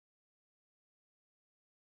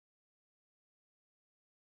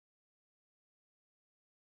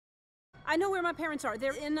I know where my parents are.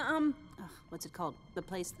 They're in, what's it called? The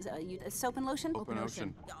place, Soap and Lotion? Open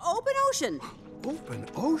Ocean. Open Ocean! Open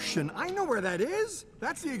Ocean? I know where that is.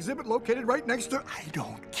 That's the exhibit located right next to... I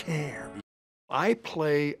don't care. I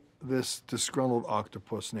play this disgruntled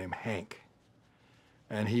octopus named Hank.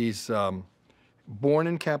 And he's born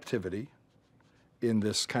in captivity in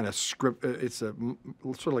this kind of script. It's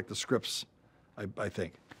sort of like the scripts, I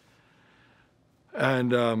think.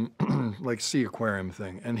 And like sea aquarium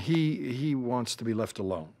thing. And he wants to be left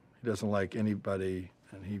alone. He doesn't like anybody,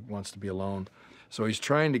 and he wants to be alone. So he's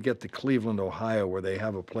trying to get to Cleveland, Ohio, where they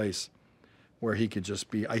have a place where he could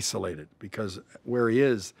just be isolated, because where he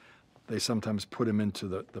is, they sometimes put him into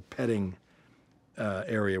the petting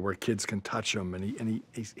area where kids can touch him, and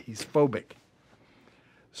he's phobic.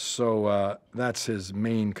 So that's his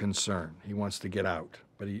main concern. He wants to get out,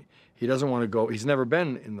 but he doesn't want to go. He's never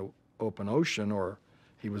been in the open ocean, or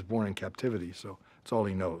he was born in captivity, so it's all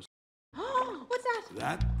he knows. What's that?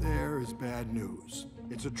 That there is bad news.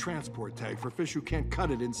 It's a transport tag for fish who can't cut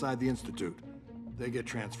it inside the Institute. They get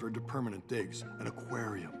transferred to permanent digs, an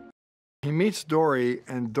aquarium. He meets Dory,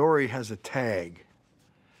 and Dory has a tag.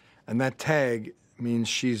 And that tag means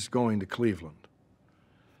she's going to Cleveland.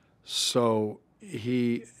 So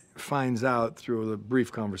he finds out through a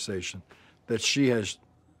brief conversation that she has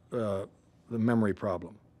the memory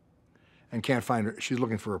problem and can't find her. She's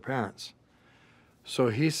looking for her parents. So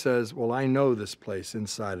he says, well, I know this place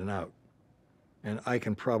inside and out, and I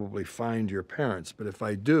can probably find your parents, but if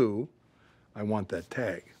I do, I want that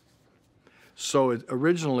tag. So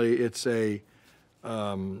originally it's a,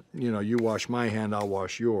 you know, you wash my hand, I'll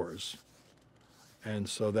wash yours. And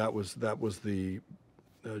so that was the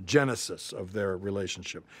genesis of their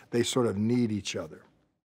relationship. They sort of need each other.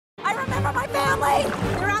 I remember my family!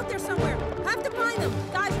 They're out there somewhere. Have to find them.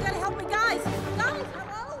 Guys, you gotta help me, guys! Guys,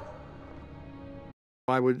 hello?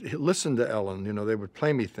 I would listen to Ellen, you know, they would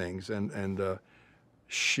play me things, and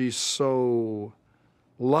she's so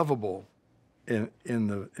lovable in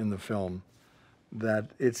the film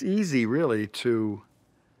that it's easy, really, to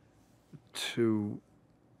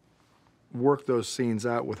work those scenes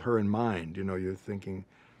out with her in mind. You know, you're thinking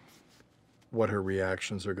what her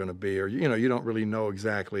reactions are going to be, or, you know, you don't really know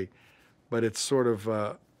exactly, but it's sort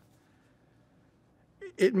of,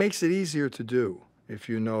 it makes it easier to do if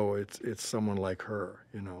you know it's someone like her,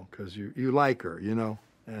 you know, because you like her, you know,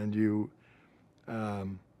 and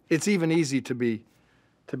it's even easy to be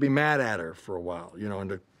mad at her for a while, you know, and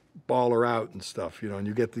to bawl her out and stuff, you know, and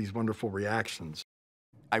you get these wonderful reactions.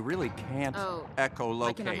 I really can't echolocate.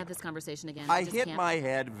 I cannot have this conversation again. I hit my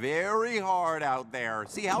head very hard out there.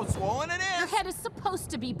 See how swollen it is? Your head is supposed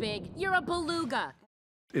to be big. You're a beluga.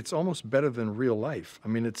 It's almost better than real life. I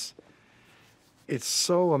mean, it's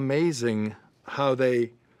so amazing how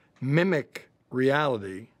they mimic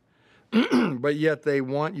reality, but yet they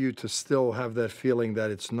want you to still have that feeling that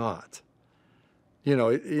it's not. You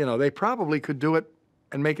know, they probably could do it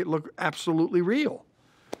and make it look absolutely real.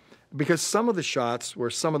 Because some of the shots where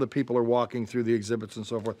some of the people are walking through the exhibits and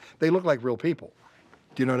so forth, they look like real people.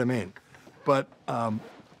 Do you know what I mean? But I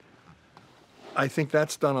think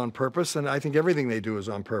that's done on purpose, and I think everything they do is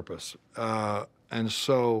on purpose. And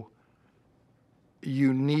so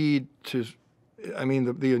you need to, I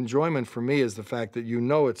mean, the enjoyment for me is the fact that you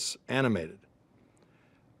know it's animated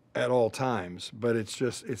at all times, but it's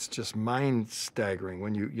just mind-staggering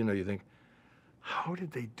when you think, how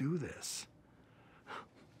did they do this?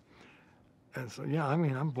 And so, yeah, I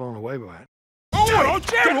mean, I'm blown away by it.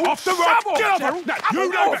 Get off the road! Get off!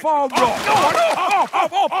 You know if I'm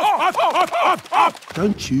wrong!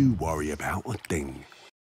 Don't you worry about a thing.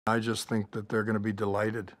 I just think that they're going to be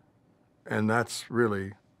delighted. And that's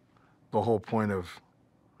really the whole point of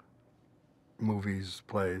movies,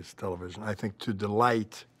 plays, television. I think to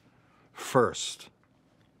delight first.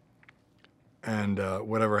 And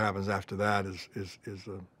whatever happens after that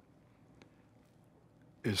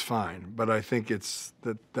is fine. But I think it's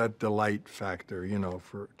that delight factor, you know,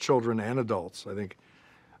 for children and adults. I think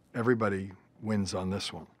everybody wins on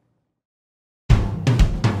this one.